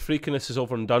after the freakiness is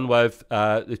over and done with,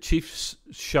 the Chief's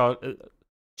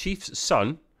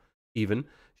son even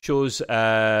shows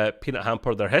Peanut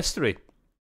Hamper their history.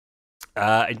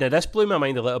 Now this blew my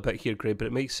mind a little bit here, Gray, but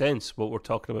it makes sense what we're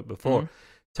talking about before.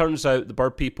 Turns out the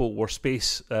bird people were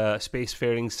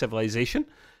spacefaring civilization.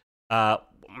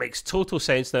 Makes total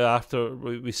sense now after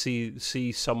we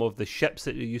see some of the ships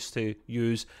that they used to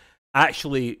use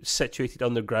actually situated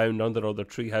underground under all their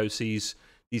tree houses.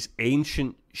 These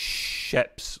ancient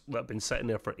ships that have been sitting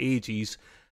there for ages.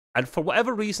 And for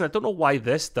whatever reason, I don't know why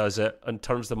this does it and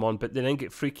turns them on, but they then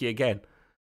get freaky again.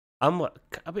 I'm like,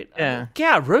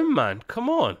 get a room, man. Come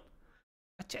on.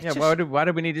 Why do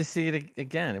we need to see it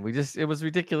again? It was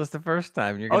ridiculous the first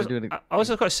time. You're going to do it again. I was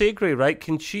going to say, Gray, right?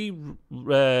 Can she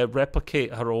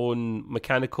replicate her own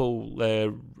mechanical,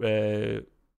 the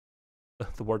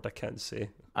word I can't say?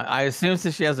 I assume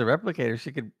since she has a replicator,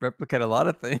 she could replicate a lot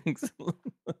of things.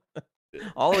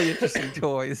 All the interesting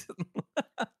toys.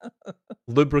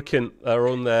 Lubricant, our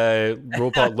own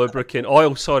robot lubricant.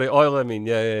 Oil, I mean,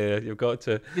 yeah. You've got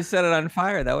to. You set it on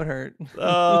fire, that would hurt.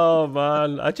 Oh,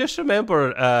 man. I just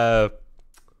remember,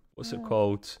 what's it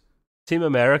called? Team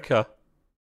America,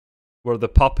 where the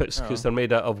puppets, because they're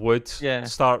made out of wood,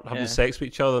 start having sex with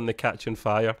each other and they catch on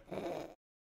fire.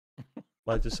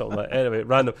 Imagine something like anyway,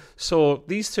 random. So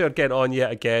these two are getting on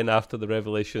yet again after the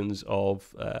revelations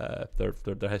of their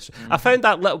history. I found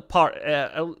that little part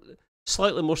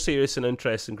slightly more serious and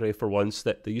interesting, Gray, for once,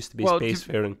 that they used to be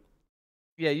spacefaring.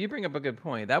 Yeah, you bring up a good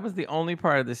point. That was the only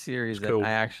part of the series that I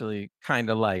actually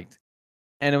kind of liked.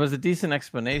 And it was a decent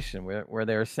explanation where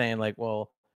they were saying, like,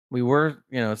 well, we were,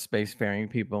 spacefaring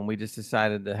people, and we just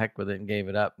decided to heck with it and gave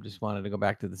it up. Just wanted to go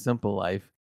back to the simple life.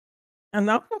 And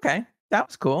okay, that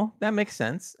was cool. That makes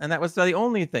sense. And that was the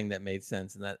only thing that made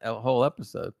sense in that whole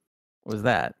episode was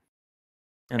that.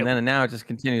 And then now it just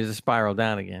continues to spiral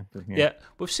down again from here. Yeah,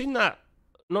 we've seen that,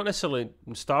 not necessarily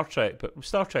in Star Trek, but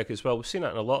Star Trek as well. We've seen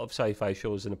that in a lot of sci-fi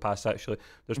shows in the past, actually.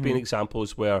 There's been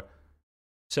examples where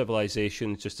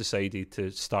civilizations just decided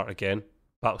to start again.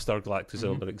 Battlestar Galactica is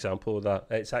another example of that.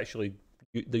 It's actually,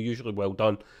 they're usually well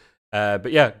done.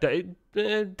 But yeah,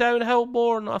 downhill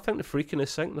more. No, I think the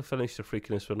freakiness. I think they finished the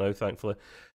freakiness for now, thankfully.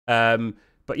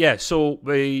 But yeah, so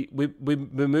we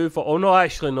move on. Oh no,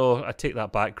 actually no, I take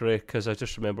that back, Gray, because I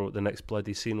just remember what the next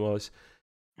bloody scene was.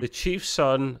 The chief's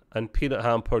son and Peanut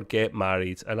Hamper get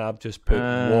married, and I've just put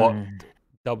what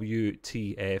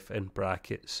WTF in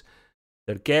brackets.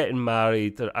 They're getting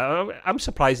married. I'm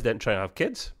surprised they didn't try and have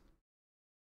kids.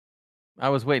 I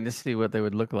was waiting to see what they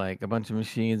would look like. A bunch of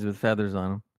machines with feathers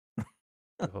on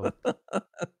them.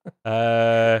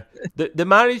 The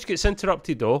marriage gets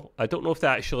interrupted though. I don't know if they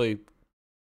actually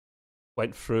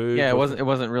went through. Yeah, it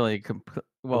wasn't really.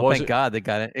 Thank God it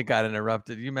got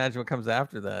interrupted. You imagine what comes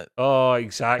after that? Oh,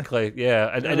 exactly. Yeah,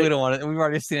 and we don't want it. We've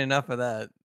already seen enough of that.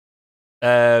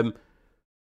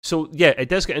 So yeah, it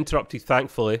does get interrupted.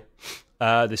 Thankfully,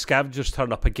 the scavengers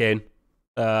turn up again.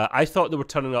 I thought they were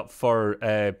turning up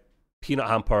for Peanut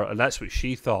Hamper, and that's what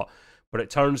she thought. But it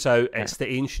turns out it's the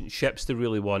ancient ships they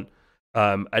really want.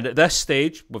 And at this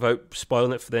stage, without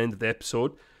spoiling it for the end of the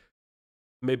episode,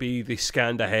 maybe they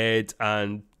scanned ahead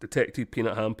and detected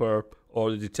Peanut Hamper,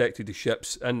 or they detected the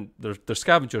ships, and they're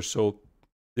scavengers, so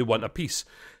they want a piece.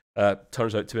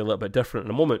 Turns out to be a little bit different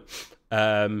in a moment.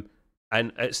 And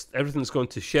everything's going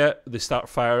to shit. They start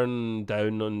firing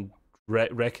down on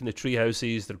wrecking the tree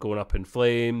houses. They're going up in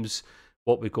flames.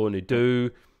 What we're going to do?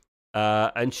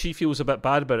 And she feels a bit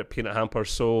bad about it, Peanut Hamper,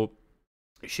 so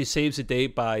she saves the day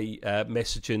by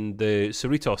messaging the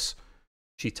Cerritos.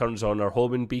 She turns on her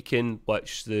homing beacon,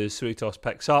 which the Cerritos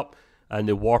picks up, and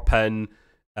they warp in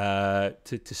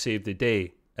to save the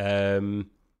day.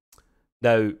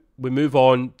 Now, we move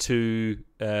on to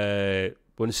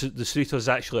when the Cerritos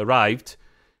actually arrived.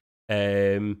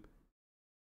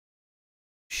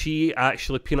 She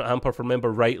actually, Peanut Hamper, if I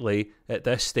remember rightly, at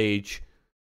this stage,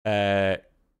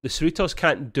 the Cerritos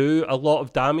can't do a lot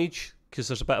of damage because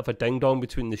there's a bit of a ding-dong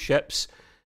between the ships.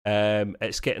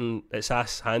 It's getting its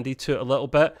ass handed to it a little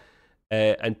bit.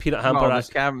 And Peanut Hamper...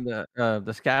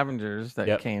 the scavengers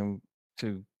that came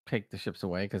to take the ships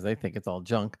away because they think it's all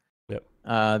junk.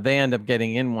 Yep. They end up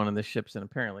getting in one of the ships, and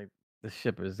apparently the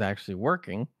ship is actually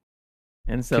working.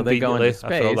 And so they go into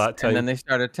space, and then they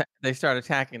start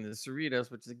attacking the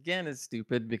Cerritos, which again is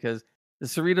stupid because the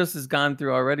Cerritos has gone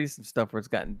through already some stuff where it's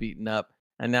gotten beaten up.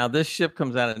 And now this ship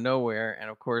comes out of nowhere, and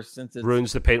of course, since it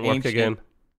ruins the paintwork again,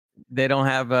 they don't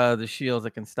have the shields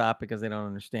that can stop because they don't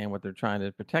understand what they're trying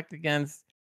to protect against.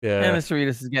 Yeah, and the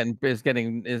Cerritos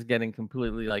is getting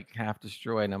completely like half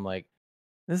destroyed. And I'm like,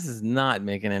 this is not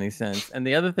making any sense. And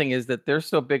the other thing is that they're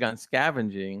so big on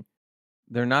scavenging,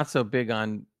 they're not so big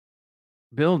on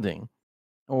building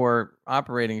or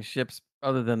operating ships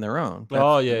other than their own. That's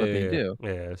what they do.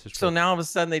 Yeah, so now all of a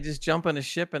sudden they just jump on a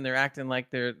ship and they're acting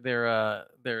like they're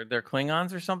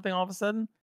Klingons or something all of a sudden.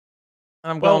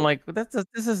 And I'm going like,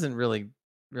 this isn't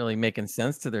really making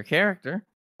sense to their character.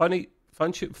 Funny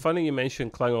you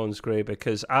mentioned Klingons, Gray,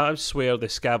 because I swear the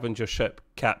scavenger ship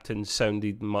captain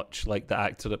sounded much like the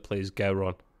actor that plays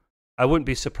Gowron. I wouldn't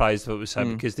be surprised if it was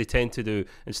him because they tend to do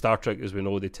in Star Trek, as we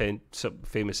know, some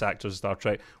famous actors in Star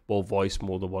Trek will voice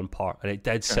more than one part, and it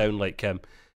did sound like him.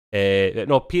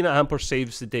 No, Peanut Hamper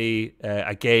saves the day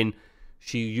again.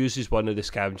 She uses one of the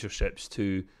scavenger ships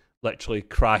to literally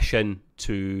crash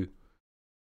into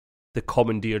the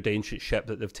commandeered ancient ship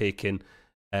that they've taken,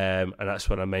 and that's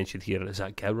when I mentioned here, is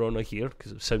that Gowron I hear?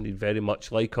 Because it sounded very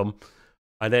much like him.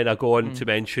 And then I go on to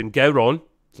mention Gowron,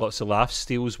 lots of laughs,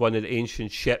 steals one of the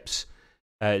ancient ships.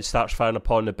 It starts firing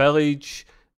upon the village.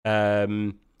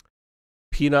 Peanut,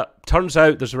 turns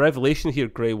out there's a revelation here,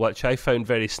 Gray, which I found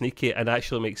very sneaky and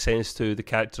actually makes sense to the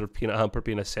character of Peanut Hamper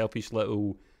being a selfish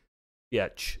little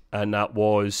bitch. And that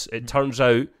was, it turns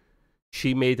out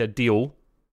she made a deal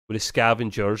with the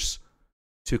scavengers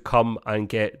to come and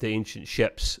get the ancient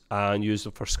ships and use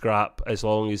them for scrap as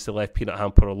long as they left Peanut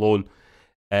Hamper alone.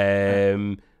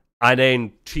 And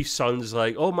then Chief Son's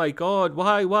like, oh my God,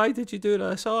 why did you do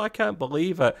this? Oh, I can't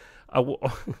believe it. And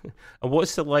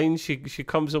what's the line she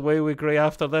comes away with, Gray,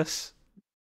 after this?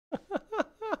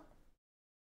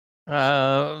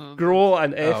 Grow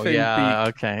an effing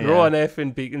beak. Okay. Grow an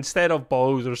effing beak instead of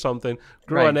balls or something.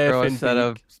 Grow an grow a effing set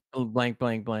beak. of blank,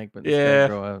 but Yeah. instead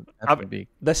grow a effing beak.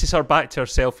 This is her back to her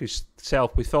selfish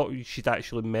self. We thought she'd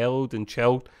actually mellowed and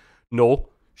chilled. No,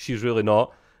 she's really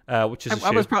not. Which is a shame.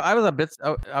 I was a bit.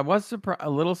 I was a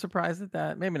little surprised at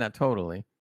that. Maybe not totally,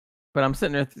 but I'm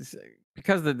sitting there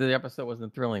because the episode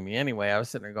wasn't thrilling me anyway. I was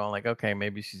sitting there going like, okay,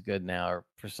 maybe she's good now, or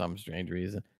for some strange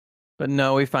reason. But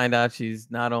no, we find out she's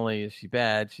not only is she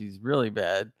bad, she's really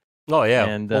bad. Oh yeah,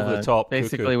 and over the top.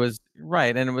 Basically, cuckoo. was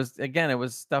right, and it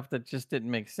was stuff that just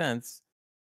didn't make sense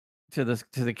to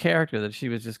the character, that she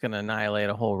was just going to annihilate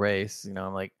a whole race. You know,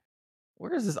 I'm like,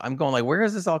 where is this? I'm going like, where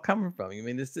is this all coming from? You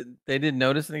mean they didn't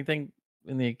notice anything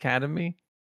in the academy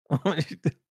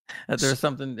that there's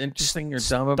something interesting or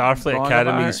dumb about Starfleet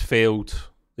Academy's failed.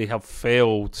 They have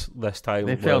failed this time.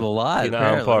 They failed a lot.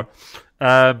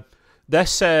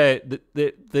 This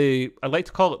the I like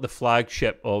to call it the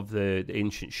flagship of the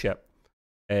ancient ship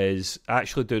is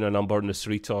actually doing a number on the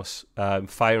Cerritos,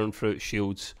 firing through its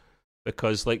shields,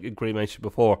 because like Gray mentioned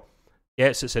before,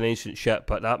 yes, it's an ancient ship,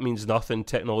 but that means nothing.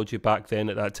 Technology back then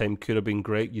at that time could have been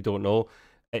great. You don't know.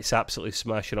 It's absolutely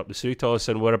smashing up the Cerritos,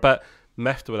 and we're a bit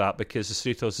miffed with that because the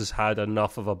Cerritos has had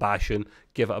enough of a bashing.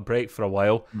 Give it a break for a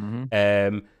while.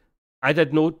 Mm-hmm. I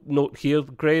did note here,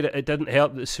 Gray, that it didn't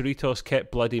help that the Cerritos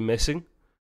kept bloody missing.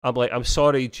 I'm like, I'm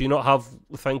sorry, do you not have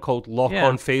a thing called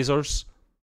lock-on phasers?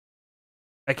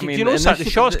 Like, do you notice that the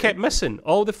shots kept missing?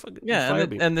 All the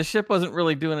and the ship wasn't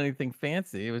really doing anything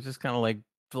fancy. It was just kind of like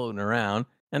floating around,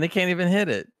 and they can't even hit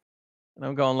it. And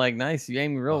I'm going like, nice, you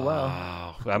aimed real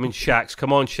well. I mean, Shax,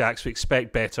 come on, Shax, we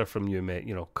expect better from you, mate.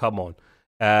 You know, come on.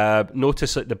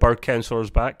 Notice that the bird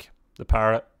counselor's back, the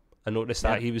parrot. I noticed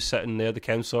that he was sitting there, the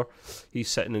counselor. He's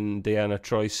sitting in Diana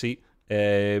Troy's seat.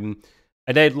 And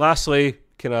then lastly,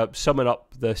 kind of summing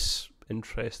up this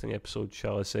interesting episode,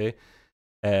 shall I say,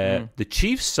 the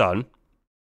chief's son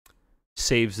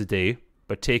saves the day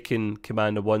by taking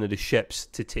command of one of the ships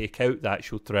to take out the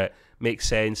actual threat. Makes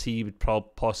sense. He would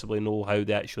possibly know how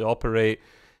they actually operate.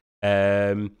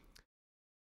 And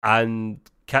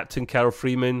Captain Carol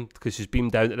Freeman, because she's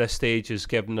beamed down at this stage, is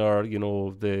giving her, you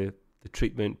know, the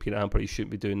treatment. Peanut Hamper, you shouldn't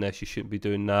be doing this, you shouldn't be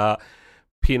doing that.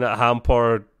 Peanut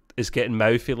Hamper is getting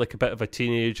mouthy like a bit of a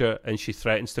teenager, and she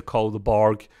threatens to call the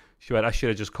Borg. She went, I should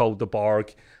have just called the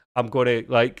Borg. I'm going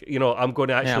to actually I'm going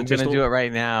to do it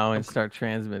right now and start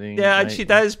transmitting. Yeah, and she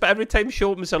does, but every time she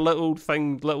opens her little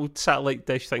satellite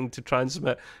dish thing to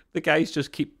transmit, the guys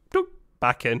just keep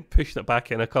pushing it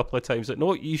back in a couple of times. Like,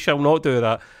 no, you shall not do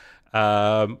that.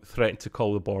 Threatened to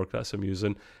call the Borg. That's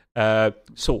amusing.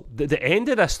 So the end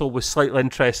of this though was slightly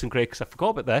interesting, Greg, because I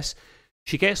forgot about this.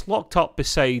 She gets locked up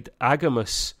beside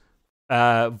Agamus,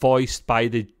 voiced by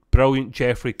the brilliant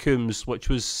Jeffrey Combs, which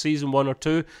was season 1 or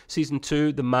 2. Season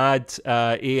 2, the mad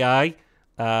AI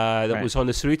that was on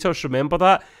the Cerritos. Remember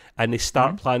that? And they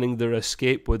start planning their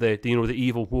escape with the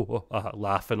evil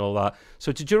laugh and all that.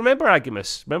 So did you remember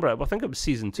Agamus? Remember? I think it was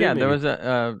season 2. Yeah, maybe.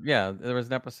 there was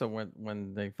an episode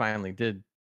when they finally did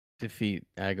defeat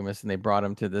Agamus, and they brought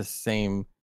him to this same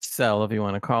cell, if you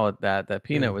want to call it that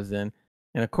Peanut was in.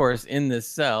 And of course, in this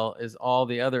cell is all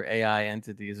the other AI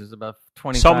entities. There's about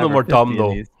 25. Some of them were dumb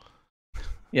though.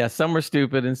 Yeah, some were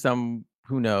stupid, and some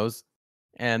who knows.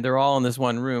 And they're all in this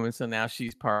one room, and so now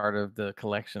she's part of the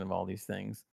collection of all these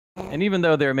things. And even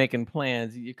though they're making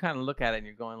plans, you kind of look at it and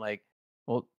you're going like,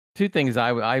 well, two things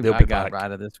I got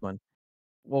out of this one.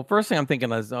 Well, first thing I'm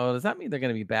thinking is, does that mean they're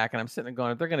going to be back? And I'm sitting there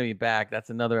going, if they're going to be back, that's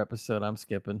another episode I'm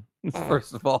skipping.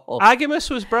 First of all, Agamus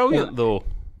was brilliant though.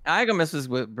 Agamus was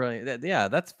brilliant. Yeah,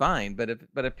 that's fine. But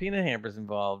if Peanut Hamper's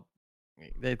involved,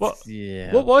 what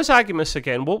was Agamus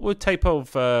again? What type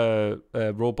of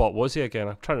robot was he again?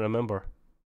 I'm trying to remember.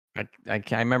 I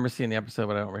remember seeing the episode,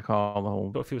 but I don't recall the whole.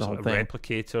 I don't know if he was a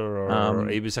replicator or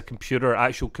he was a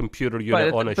actual computer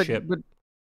unit on a ship.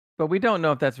 But we don't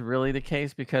know if that's really the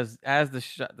case, because as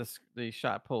the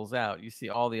shot pulls out, you see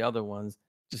all the other ones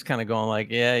just kind of going like,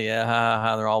 yeah,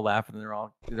 ha. They're all laughing. And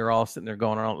they're all sitting there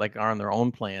going on like on their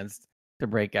own plans to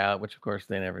break out, which of course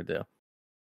they never do.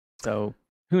 So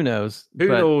who knows? Who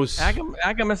knows?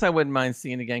 Agamus I wouldn't mind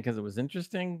seeing again because it was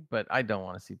interesting, but I don't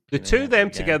want to see the two of them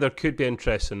again. Together could be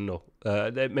interesting. No,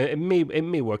 it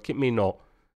may work. It may not.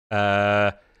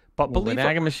 But what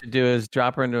Agamus should do is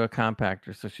drop her into a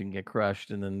compactor so she can get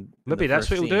crushed, and then maybe that's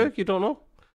what he'll do. You don't know.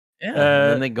 Yeah,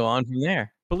 and then they go on from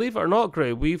there. Believe it or not,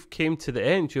 Gray, we've came to the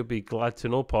end. You'll be glad to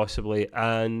know, possibly.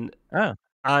 And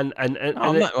I'm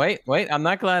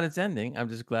not glad it's ending. I'm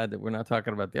just glad that we're not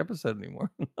talking about the episode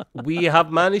anymore. We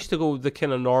have managed to go the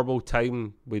kind of normal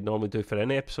time we normally do for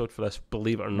any episode for this,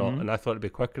 believe it or not. And I thought it'd be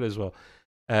quicker as well.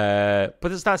 But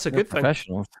that's a They're good thing.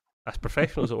 professionals. As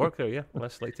professionals at work there, yeah.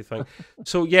 That's like to think.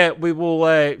 So yeah, we will.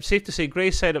 Safe to say,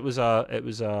 Gray said it was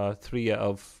a 3 out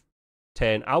of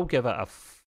 10. I'll give it a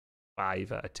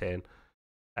 5 out of 10.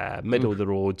 Middle of the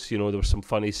roads. There were some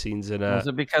funny scenes in it. Was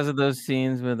it because of those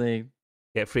scenes where they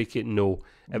get freaky? No,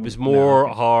 it was No, more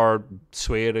okay. hard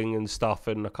swearing and stuff,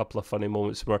 and a couple of funny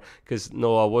moments where because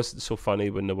I wasn't so funny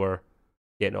when they were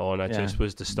getting on. I just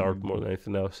was disturbed more than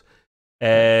anything else.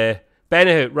 But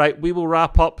anyhow, right, we will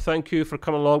wrap up. Thank you for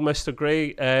coming along, Mr.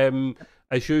 Gray.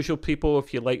 As usual, people,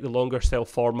 if you like the longer style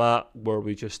format where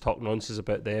we just talk nonsense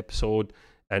about the episode,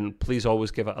 and please always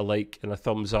give it a like and a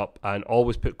thumbs up, and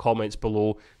always put comments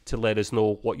below to let us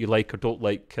know what you like or don't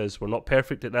like, because we're not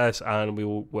perfect at this, and we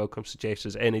will welcome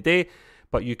suggestions any day.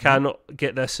 But you can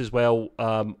get this as well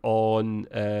on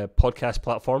podcast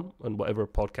platform, on whatever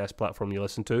podcast platform you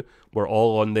listen to. We're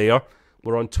all on there.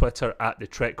 We're on Twitter at The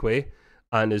Trekway.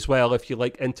 And as well, if you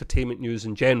like entertainment news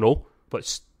in general,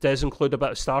 but does include a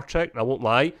bit of Star Trek, I won't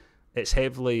lie, it's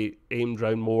heavily aimed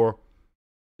around more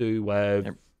to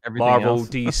Marvel, else.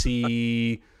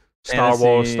 DC, Fantasy, Star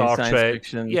Wars, Star science Trek,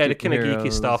 fiction, the kind of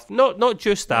geeky stuff. Not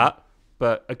just that,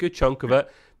 but a good chunk of it.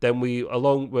 Then we,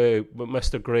 along with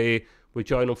Mr. Gray, we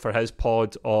join him for his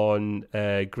pod on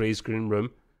Gray's Green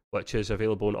Room, which is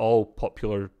available on all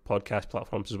popular podcast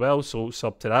platforms as well. So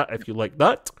sub to that if you like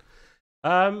that.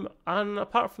 And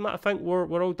apart from that, I think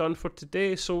we're all done for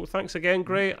today. So thanks again,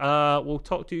 Gray. We'll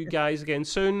talk to you guys again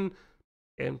soon.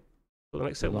 Again, for the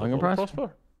next time. Long and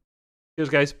prosper. Cheers,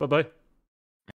 guys. Bye bye.